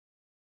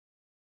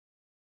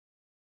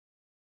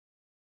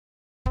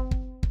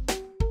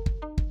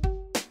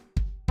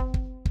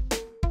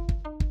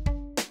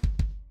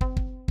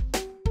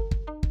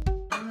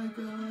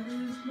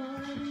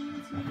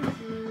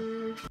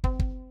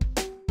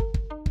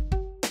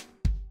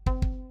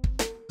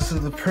So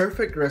the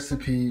perfect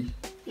recipe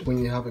when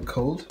you have a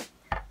cold,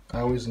 I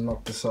always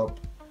knock this up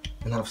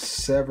and have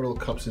several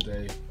cups a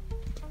day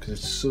because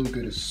it's so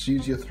good. It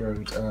soothes your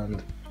throat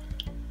and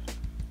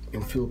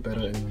you'll feel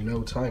better in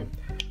no time.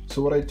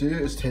 So what I do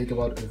is take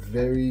about a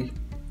very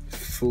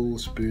full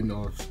spoon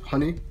of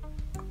honey.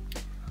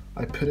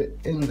 I put it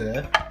in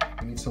there.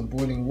 I need some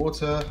boiling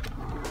water.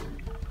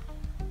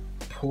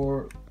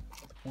 Pour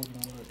boiling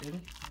water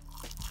in.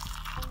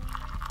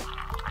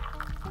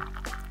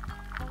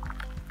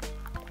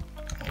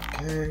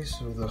 Okay,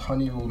 so the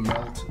honey will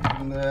melt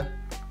in there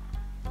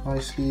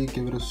nicely.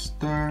 Give it a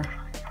stir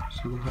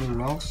so the honey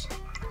melts.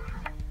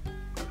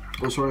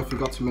 Oh, sorry, I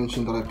forgot to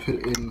mention that I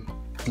put in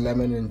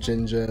lemon and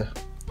ginger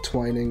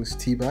Twinings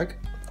tea bag.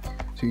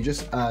 So you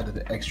just add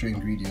the extra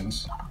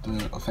ingredients,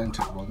 the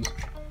authentic ones,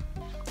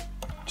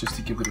 just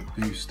to give it a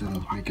boost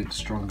and make it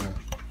stronger.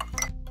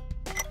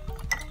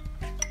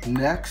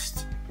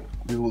 Next,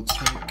 we will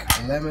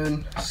take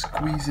lemon,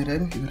 squeeze it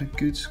in, give it a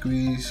good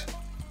squeeze.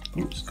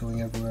 Oops,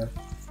 going everywhere.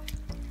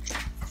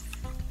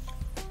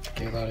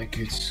 Give that a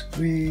good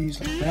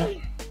squeeze like that.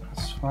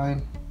 That's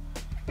fine.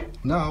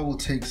 Now we'll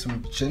take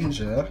some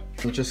ginger.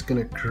 We're just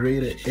gonna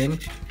grate it in.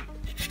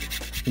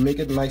 You make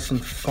it nice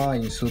and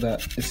fine so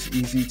that it's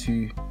easy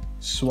to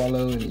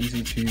swallow and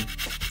easy to.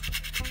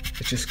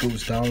 It just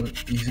goes down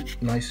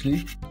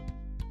nicely.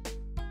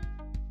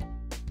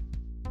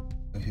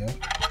 Here.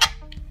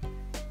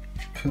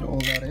 Put all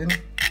that in.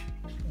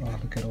 Oh,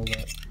 look at all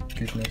that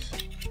goodness.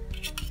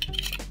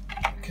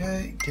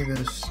 Okay, give it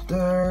a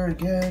stir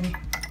again.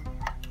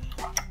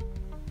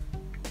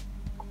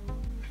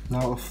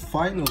 Now a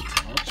final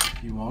touch,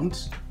 if you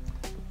want,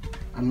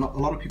 and not a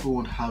lot of people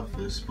won't have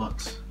this,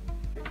 but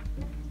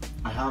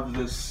I have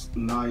this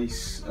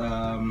nice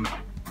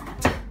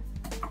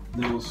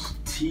little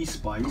tea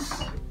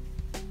spice.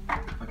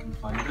 If I can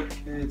find it.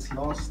 Okay, it's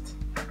lost.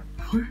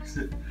 Where is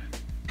it?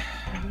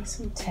 Having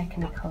some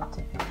technical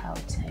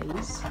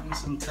difficulties. Having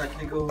some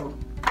technical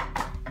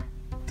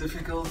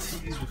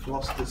difficulties. We've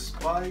lost the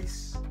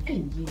spice.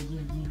 Okay.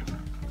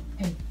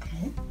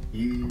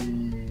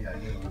 Yeah.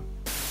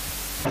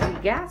 You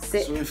got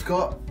it. So we've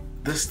got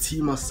this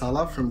tea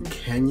masala from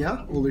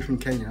Kenya, all the way from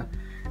Kenya.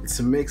 It's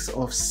a mix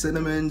of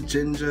cinnamon,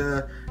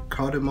 ginger,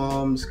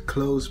 cardamoms,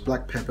 cloves,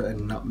 black pepper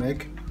and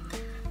nutmeg.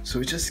 So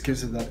it just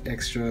gives it that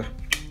extra,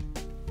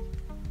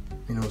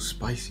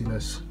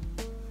 spiciness.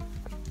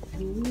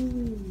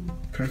 Ooh.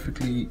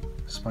 Perfectly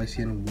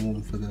spicy and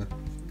warm for the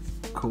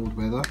cold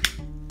weather.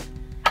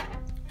 So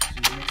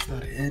you mix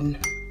that in.